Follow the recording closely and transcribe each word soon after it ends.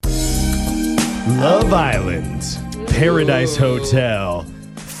Love Island, Paradise Hotel,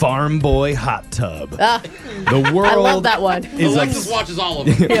 Farm Boy Hot Tub. The world I love that one. Alexis watches all of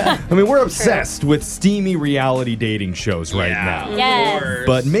them. I mean, we're obsessed with steamy reality dating shows right now. Yes.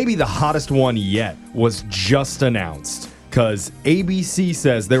 But maybe the hottest one yet was just announced. Because ABC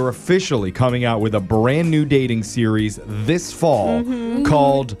says they're officially coming out with a brand new dating series this fall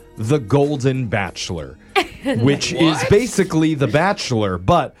called The Golden Bachelor. Which is basically The Bachelor,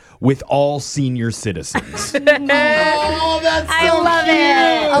 but with all senior citizens. Oh, that's so I love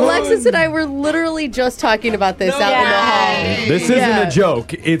it. Alexis and I were literally just talking about this out in the hall. This isn't a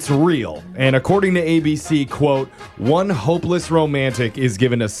joke, it's real. And according to ABC, quote, one hopeless romantic is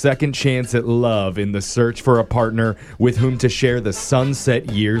given a second chance at love in the search for a partner with whom to share the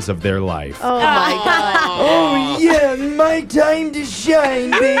sunset years of their life. Oh my God. Oh, yeah, my time to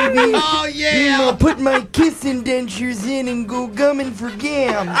shine, baby. Oh, yeah. I'll put my kiss indentures in and go gumming for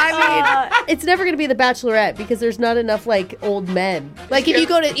gam. I mean, it's never going to be The Bachelorette because there's not enough, like, old men. Like, if you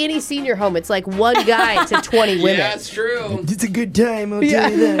go to any senior home, it's like one guy to 20 women. Yeah, it's true. It's a good time, I'll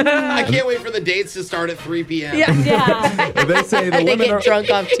tell you that. I can't wait for the dates to start at 3 p.m. Yeah. They say the They women get drunk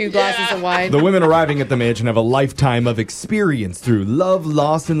off 2 glasses of wine. The women arriving at the mansion have a lifetime of experience through love,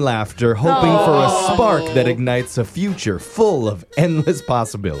 loss, and laughter, hoping for a spark that ignites a future full of endless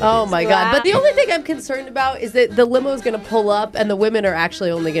possibilities. Oh my God. But the only thing I'm concerned about is that the limo is going to pull up and the women are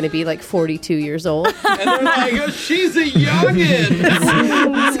actually only going to be like 42 years old. And they're like, oh, she's a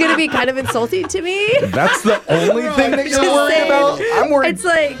youngin'. It's going to be kind of insulting to me. That's the only thing that you're Just worried saying. about? I'm worried. It's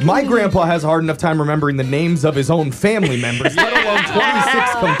like- my grandpa has a hard enough time remembering the names of his own family members, let alone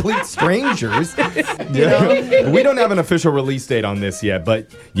 26 complete strangers. We don't have an official release date on this yet, but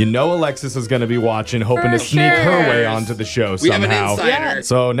you know Alexis is going to be watching, hoping to sneak her way onto the show We have somehow. an insider.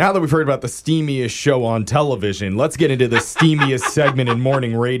 So now that we've heard about the steamiest show on television, let's get into the steamiest segment in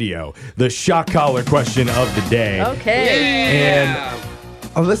morning radio, the shock collar question of the day. Okay.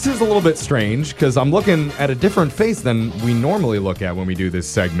 And this is a little bit strange because I'm looking at a different face than we normally look at when we do this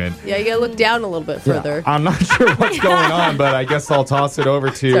segment. Yeah, you got to look down a little bit further. I'm not sure what's going on, but I guess I'll toss it over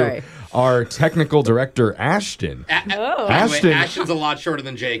to Sorry. our technical director, Ashton. Ashton. Ashton's a lot shorter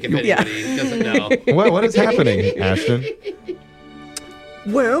than Jake, if anybody doesn't know. What is happening, Ashton?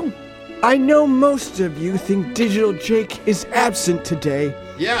 Well, I know most of you think Digital Jake is absent today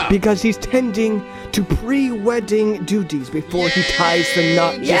Yeah. because he's tending to pre-wedding duties before he ties the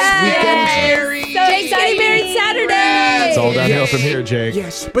knot this weekend. Jake's getting married Saturday. It's all downhill from here, Jake.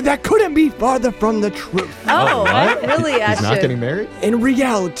 Yes, but that couldn't be farther from the truth. Oh, what? really, Ashton? He's not getting married? In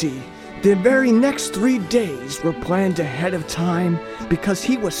reality, the very next 3 days were planned ahead of time because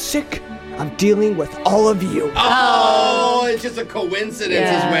he was sick of dealing with all of you. Oh, it's just a coincidence.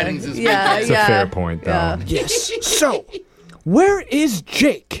 His wedding's this weekend. That's a fair point, though. Yeah. Yes. So, where is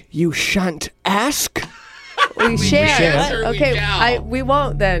Jake, you shan't ask? We share. share. Okay, We shall. we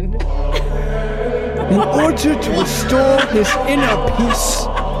won't then. In order to restore his inner peace,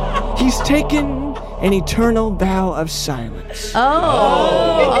 he's taken an eternal vow of silence.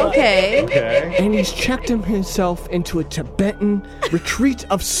 Oh, okay. Okay. And he's checked himself into a Tibetan retreat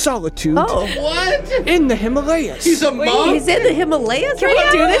of solitude Oh, What? in the Himalayas. He's a monk? he's in the Himalayas Can right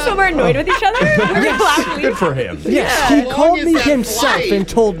we do now? this when we're annoyed with each other? We're allowed to leave. Good for him. Yes, How he long called is me that himself flight? and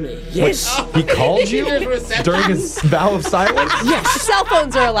told me. Yes. He called you There's reception. during his vow of silence? Yes. Cell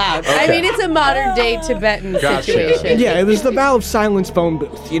phones are allowed. I mean, it's a modern day Tibetan situation. Yeah, it was the vow of silence phone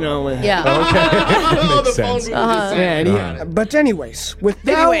booth, you know. Yeah. Oh, the Makes phone sense. booth Yeah, is and but anyways, with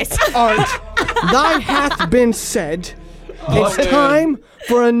thou art, thy hath been said, it's time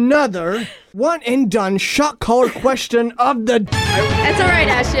for another one and done shot caller question of the That's all right,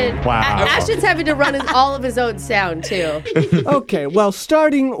 Ashton. Wow. Ashton's having to run all of his own sound, too. Okay, well,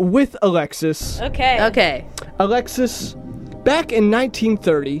 starting with Alexis. Okay. Okay. Alexis, back in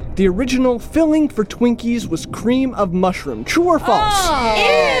 1930, the original filling for Twinkies was cream of mushroom. True or false?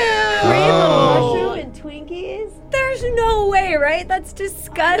 Mushroom and Twinkies? There's no way, right? That's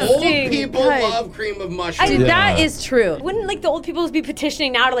disgusting. Old people God. love cream of mushroom. Dude, that is true. Wouldn't like the old people be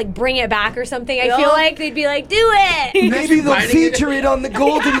petitioning now to like bring it back or something? I Yeah. feel like they'd be like, do it. Maybe they'll Biting it. feature it on the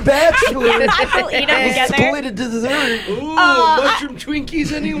Golden Bachelor. We'll eat them together. Split a dessert. Ooh, mushroom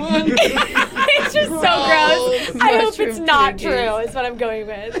Twinkies, anyone? It's just so gross. I hope it's Mushroom not Twinkies. true, is what I'm going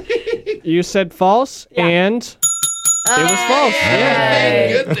with. You said false, and it was false.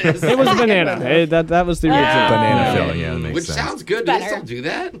 Thank goodness. It was a banana. Hey, that was the original. Banana filling, yeah, that makes Which sense. sounds good. Do they Better. still do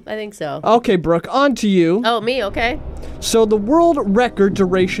that? I think so. Okay, Brooke, on to you. Oh, me? Okay. So the world record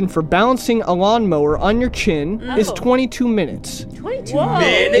duration for balancing a lawnmower on your chin is 22 minutes. 22.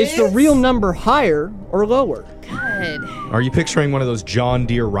 Is the real number higher or lower? God. Are you picturing one of those John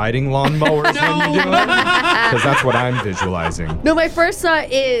Deere riding lawnmowers when you do it? Because that's what I'm visualizing. No, my first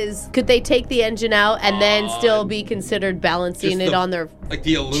thought is, could they take the engine out and then still be considered balancing Just it the- on their Like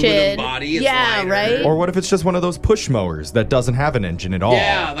the aluminum chin? body is Yeah, lighter. right? Or what if it's just one of those push mowers that doesn't have an engine at all?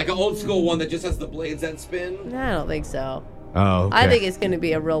 Yeah, like an old school one that just has the blades that spin. I don't think so. Oh, okay. I think it's going to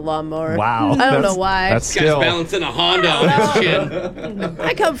be a real lawnmower. Wow. I don't know That's- why. That's This guy's skill. balancing a Honda on his chin.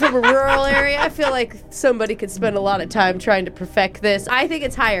 I come from a rural area. I feel like somebody could spend a lot of time trying to perfect this. I think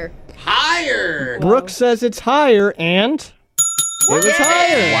it's higher. Higher. Brooke says it's higher, and it was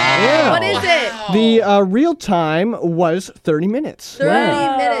higher. Wow. Yeah. What is it? The real time was 30 minutes.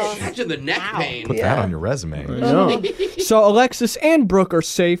 30 minutes. Imagine the neck pain. Put that on your resume. No. So Alexis and Brooke are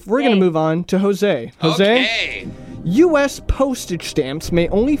safe. We're going to move on to Jose. Jose, Okay. U.S. postage stamps may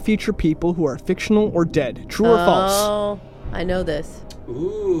only feature people who are fictional or dead. True or false? Oh, I know this.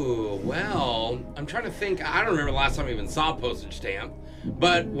 Ooh, well, I'm trying to think. I don't remember the last time I even saw a postage stamp.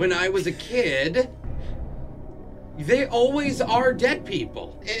 But when I was a kid, they always are dead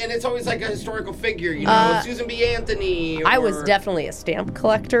people. And it's always like a historical figure, you know, Susan B. Anthony. I was or- definitely a stamp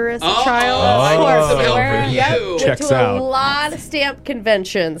collector as a Oh, child. I Oh, need some help for from you. you. Check- Checks to a out. lot of stamp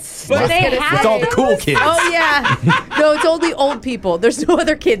conventions. But Just they gonna have It's all the cool kids. Oh yeah, no, it's only old people. There's no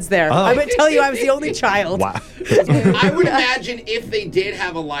other kids there. I'm gonna tell you, I was the only child. Wow. I would imagine if they did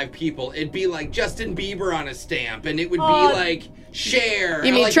have alive people, it'd be like Justin Bieber on a stamp, and it would be like Cher.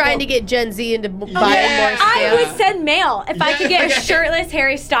 You mean like, trying to get Gen Z into buying more Yeah. stamps? I would send mail if I could get a Yeah. shirtless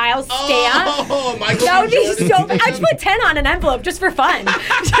Harry Styles stamp. Oh, Michael That would B. be Jordan. so. I'd put 10 on an envelope just for fun,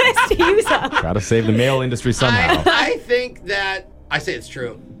 just to use them. Gotta save the mail industry somehow. I think that I say it's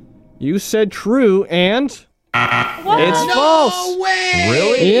true. You said true, and it's No false. way.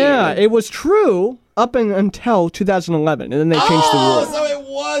 Really? Yeah, it was true up until 2011, and then they changed the Oh, rule. so it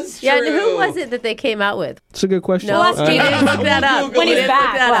was true. Yeah, and who was it that they came out with? It's a good question. No, Well, that's you didn't look that up. Google When he's it.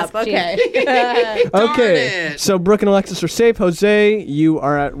 back, Look that up. we'll ask Okay. Darn Okay, it. so Brooke and Alexis are safe. Jose, you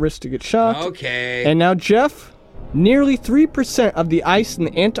are at risk to get shocked. Okay. And now, Jeff, nearly 3% of the ice in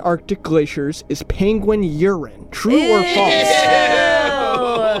the Antarctic glaciers is penguin urine. True or false?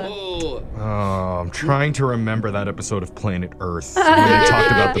 Ew. Oh, I'm trying to remember that episode of Planet Earth when they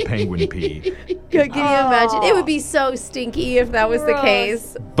talked about the penguin pee. Can you imagine? It would be so stinky if that was the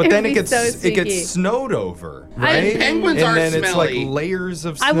case. But then would it be gets so it stinky. gets snowed over, right? penguins and are then it's like smelly. layers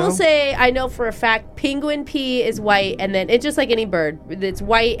of snow. I will say, I know for a fact, penguin pee is white, and then it's just like any bird. It's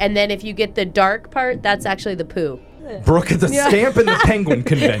white, and then if you get the dark part, that's actually the poo. Brooke, it's a stamp in the penguin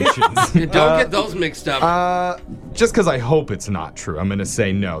conventions. Don't get those mixed up. Just because I hope it's not true, I'm going to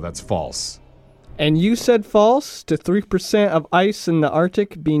say no, that's false. And you said false to 3% of ice in the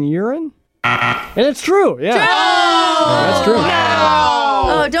Arctic being urine? And it's true, yeah. That's true.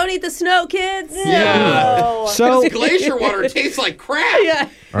 Oh, don't eat the snow, kids. yeah. So, Glacier water tastes like crap. Yeah.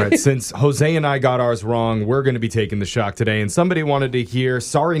 All right, since Jose and I got ours wrong, we're going to be taking the shock today. And somebody wanted to hear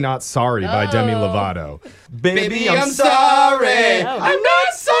Sorry Not Sorry by Demi Lovato. Baby, I'm sorry. I'm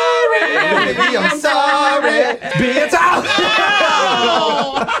not sorry. Baby, I'm sorry. Be it out.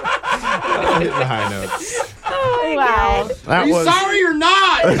 Hitting the high notes. Wow. That Are you sorry or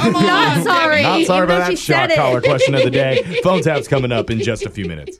not? Come on. Not sorry. Not sorry Even though about she that shock said it. collar question of the day. Phone tap's coming up in just a few minutes.